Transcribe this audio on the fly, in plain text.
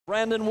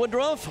Brandon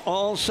Woodruff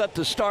all set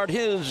to start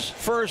his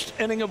first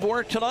inning of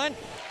work tonight.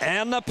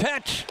 And the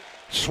pitch.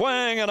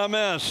 Swing and a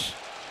miss.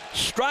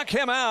 Struck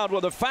him out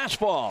with a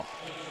fastball.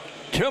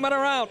 2-minute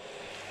out.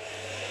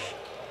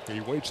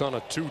 He waits on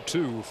a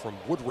 2-2 from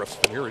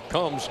Woodruff, and here it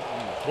comes.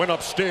 Went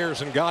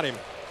upstairs and got him.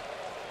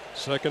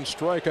 Second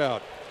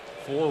strikeout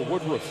for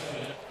Woodruff.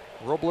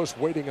 Robles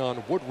waiting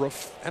on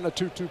Woodruff and a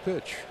 2-2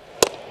 pitch.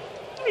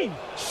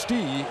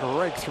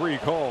 Strike 3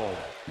 called.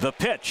 The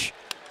pitch.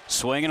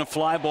 Swinging a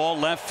fly ball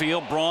left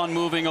field. Braun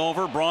moving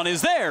over. Braun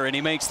is there, and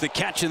he makes the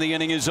catch, and the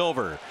inning is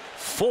over.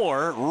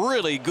 4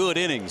 really good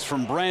innings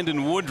from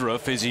Brandon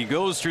Woodruff as he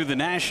goes through the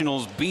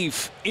Nationals'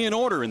 beef in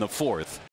order in the 4th.